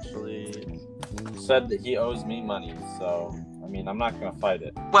 actually said that he owes me money, so I mean, I'm not gonna fight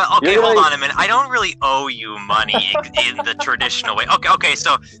it. Well, okay, hold on a minute. I don't really owe you money in the traditional way. Okay,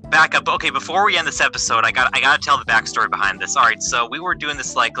 so back up. Okay, before we end this episode, I gotta tell the backstory behind this. All right, so we were doing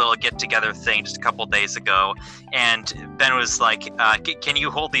this like little get together thing just a couple days ago, and Ben was like, "Can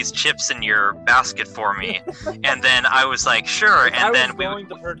you hold these chips in your basket for me?" And then I was like, "Sure." And I was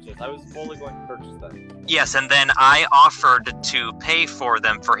fully going to purchase them. Yes, and then I offered to pay for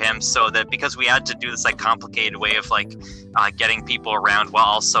them for him, so that because we had to do this like complicated way of like getting people around while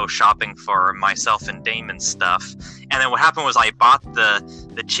also shopping for myself and Damon's stuff. And then what happened was I bought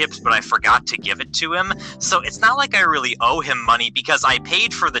the chips, but I forgot to give it to him. So it's not like I really owe him money because I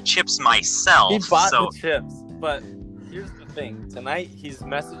paid for the chips myself. He bought the chips, but here's the thing. Tonight he's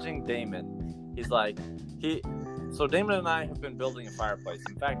messaging Damon. He's like, so Damon and I have been building a fireplace.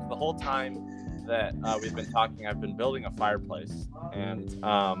 In fact, the whole time that we've been talking, I've been building a fireplace, and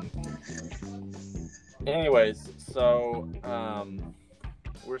anyways, so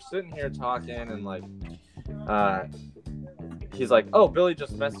we're sitting here talking, and like he's like, oh, Billy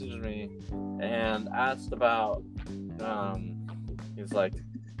just messaged me and asked about he's like,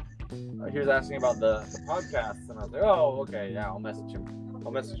 he was asking about the podcast, and I was like, oh, okay, yeah, I'll message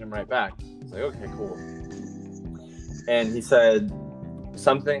him right back. He's like, okay, cool. And he said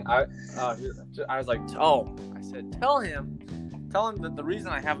something. I was like, I said, tell him that the reason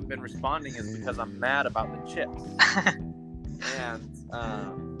I haven't been responding is because I'm mad about the chips.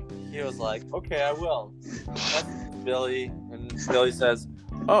 And he was like, okay, I will. That's Billy, and Billy says,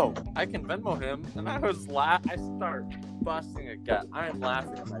 oh, I can Venmo him. And I start busting a gut. I am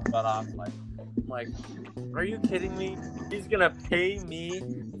laughing my butt off. I'm like, are you kidding me? He's gonna pay me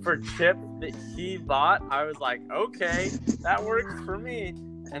for chips that he bought? I was like, okay, that works for me.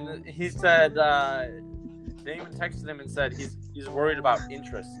 And he said, they even texted him and said he's worried about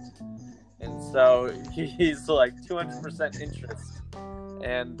interest, and so he's like 200% interest,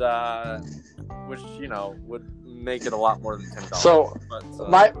 and which would make it a lot more than $10. So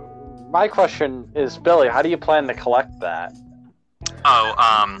my question is, Billy, how do you plan to collect that?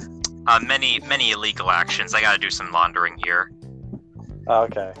 Many illegal actions. I got to do some laundering here.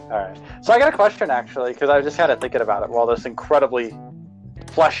 Okay, all right. So I got a question actually, because I just had it thinking about it while this incredibly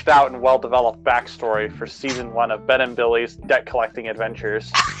fleshed out and well-developed backstory for season 1 of Ben and Billy's debt collecting adventures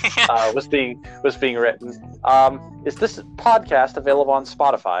was being written. Is this podcast available on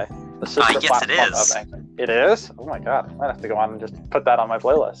Spotify? The sister yes, it is. of Anchor? It is? Oh my god, I might have to go on and just put that on my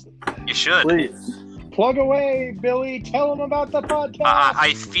playlist. You should. Please. Plug away, Billy. Tell them about the podcast.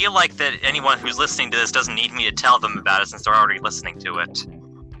 I feel like that anyone who's listening to this doesn't need me to tell them about it since they're already listening to it.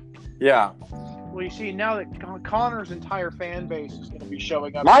 Yeah. Well, you see, now that Connor's entire fan base is going to be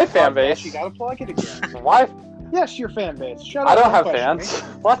showing up. My fan base? You got to plug it again. Why? Yes, your fan base. Shut up. I don't have question fans.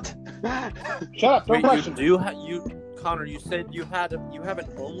 What? Shut up. Don't question. Connor, you said you have an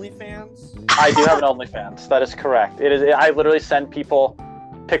OnlyFans? I do have an OnlyFans. That is correct. It is. I literally send people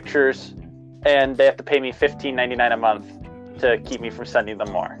pictures, and they have to pay me $15.99 a month to keep me from sending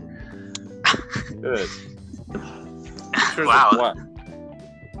them more. Good. Wow. What?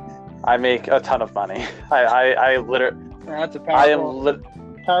 I make a ton of money. I literally. That's a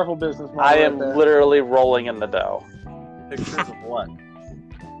powerful business model. I am literally rolling in the dough. Pictures of what?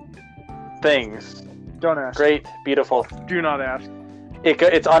 Things. Don't ask. Great, beautiful. Do not ask.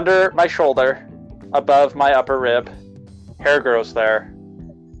 It's under my shoulder, above my upper rib. Hair grows there,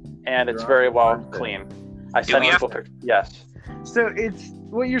 and it's very well clean. I send people pictures. Yes. So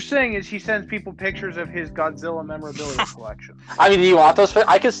what you're saying is he sends people pictures of his Godzilla memorabilia collection. I mean, do you want those?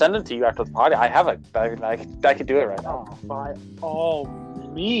 I can send them to you after the party. I have I could do it right now.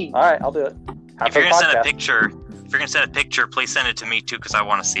 Me. All right, I'll do it. If you're gonna send a picture, please send it to me too, because I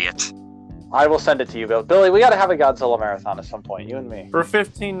want to see it. I will send it to you, Bill. Billy, we got to have a Godzilla marathon at some point, you and me. For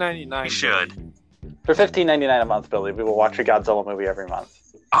 $15.99. We should. For $15.99 a month, Billy, we will watch a Godzilla movie every month.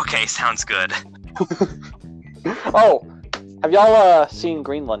 Okay, sounds good. Oh, have y'all seen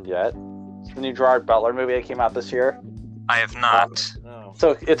Greenland yet? It's the new Gerard Butler movie that came out this year. I have not. No.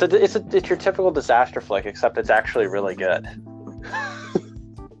 So it's your typical disaster flick, except it's actually really good.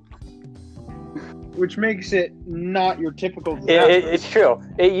 Which makes it not your typical disaster. It's true.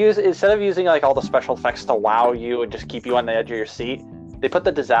 Instead of using like all the special effects to wow you and just keep you on the edge of your seat, they put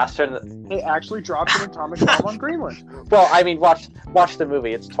the disaster in They actually dropped an atomic bomb on Greenland. Well, I mean, watch the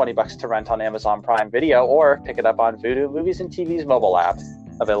movie. It's $20 to rent on Amazon Prime Video, or pick it up on Vudu Movies and TV's mobile app.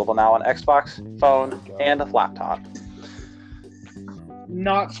 Available now on Xbox, phone, and laptop.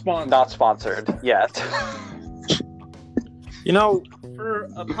 Not sponsored. Not sponsored yet. For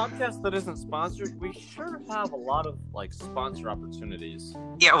a podcast that isn't sponsored, we sure have a lot of sponsor opportunities.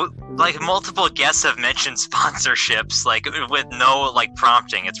 Yeah, multiple guests have mentioned sponsorships, with no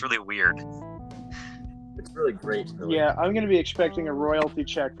prompting. It's really weird. It's really great. Really. Yeah, I'm going to be expecting a royalty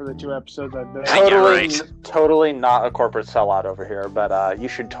check for the 2 episodes I've been. Totally not a corporate sellout over here, but you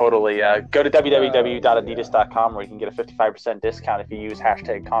should totally go to www.adidas.com where you can get a 55% discount if you use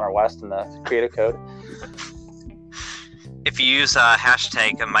hashtag Connor West in the creative code. If you use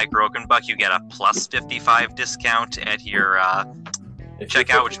hashtag Mike Rogenbuck, you get a plus 55 discount at your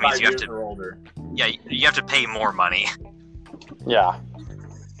checkout, which means you have to. Yeah, you have to pay more money. Yeah.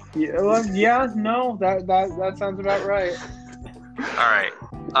 That sounds about right. All right.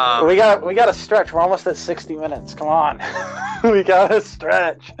 We got to stretch. We're almost at 60 minutes. Come on, we got to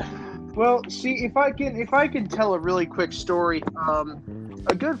stretch. Well, see, if I can tell a really quick story.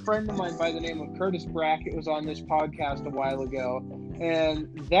 A good friend of mine by the name of Curtis Brackett was on this podcast a while ago, and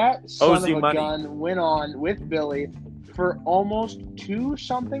that son of a gun went on with Billy for almost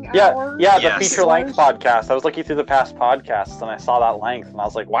 2-something Yeah, hours. yeah, the Yes. feature-length podcast. I was looking through the past podcasts and I saw that length and I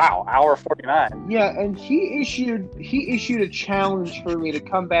was like, wow, hour 49. Yeah, and he issued a challenge for me to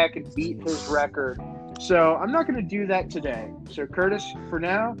come back and beat his record. So I'm not going to do that today. So Curtis, for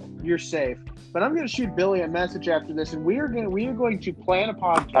now, you're safe. But I'm going to shoot Billy a message after this, and we are going to plan a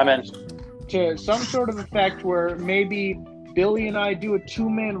podcast I'm in. to some sort of effect where maybe Billy and I do a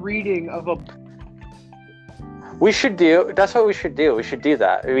 2-man reading of a. That's what we should do. We should do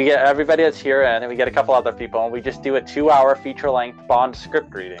that. We get everybody that's here in, and we get a couple other people, and we just do a 2-hour feature-length Bond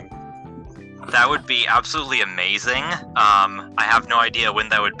script reading. That would be absolutely amazing. I have no idea when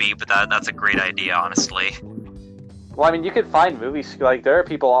that would be, but that's a great idea, honestly. Well, I mean, you could find movies, like, there are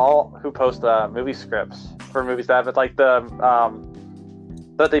people who post movie scripts for movies that have, like,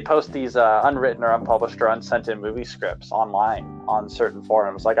 that they post these unwritten or unpublished or unsent in movie scripts online on certain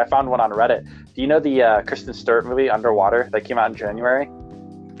forums. Like, I found one on Reddit. Do you know the Kristen Stewart movie, Underwater, that came out in January?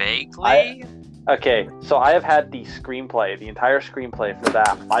 Vaguely? Okay, so I have had the entire screenplay for that,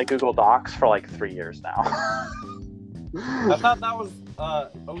 on my Google Docs for like 3 years now. I thought that was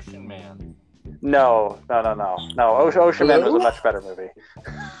Ocean Man. No. Ocean Man was a much better movie.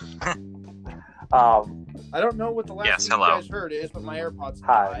 I don't know what the last thing you guys heard is, but my AirPods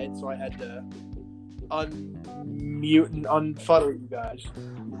died, so I had to unmute and unfuddle you guys.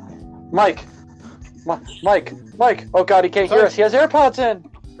 Mike! Oh god, he can't hear us. He has AirPods in!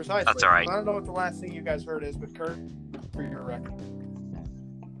 Precisely. That's alright. I don't know what the last thing you guys heard is, but Kurt, for your record.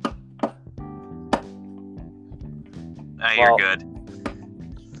 You're good.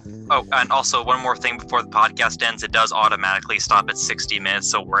 Oh, and also one more thing before the podcast ends, it does automatically stop at 60 minutes,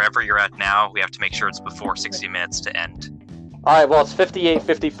 so wherever you're at now, we have to make sure it's before 60 minutes to end. Alright, well, it's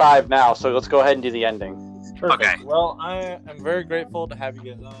 58:55 now, so let's go ahead and do the ending. Perfect. Okay. Well, I am very grateful to have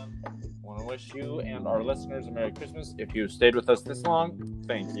you guys on. I want to wish you and our listeners a Merry Christmas. If you stayed with us this long,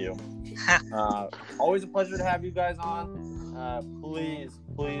 thank you. Always a pleasure to have you guys on. Please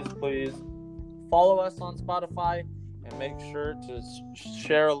follow us on Spotify and make sure to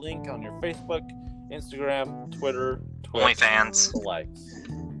share a link on your Facebook, Instagram, Twitter, OnlyFans. the likes.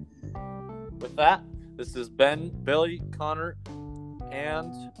 With that, this is Ben, Billy, Connor,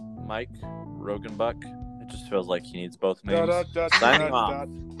 and Mike Rogenbuck. It just feels like he needs both names. Signing off.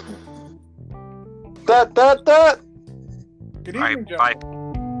 Good All evening, right,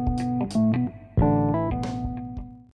 gentlemen. bye.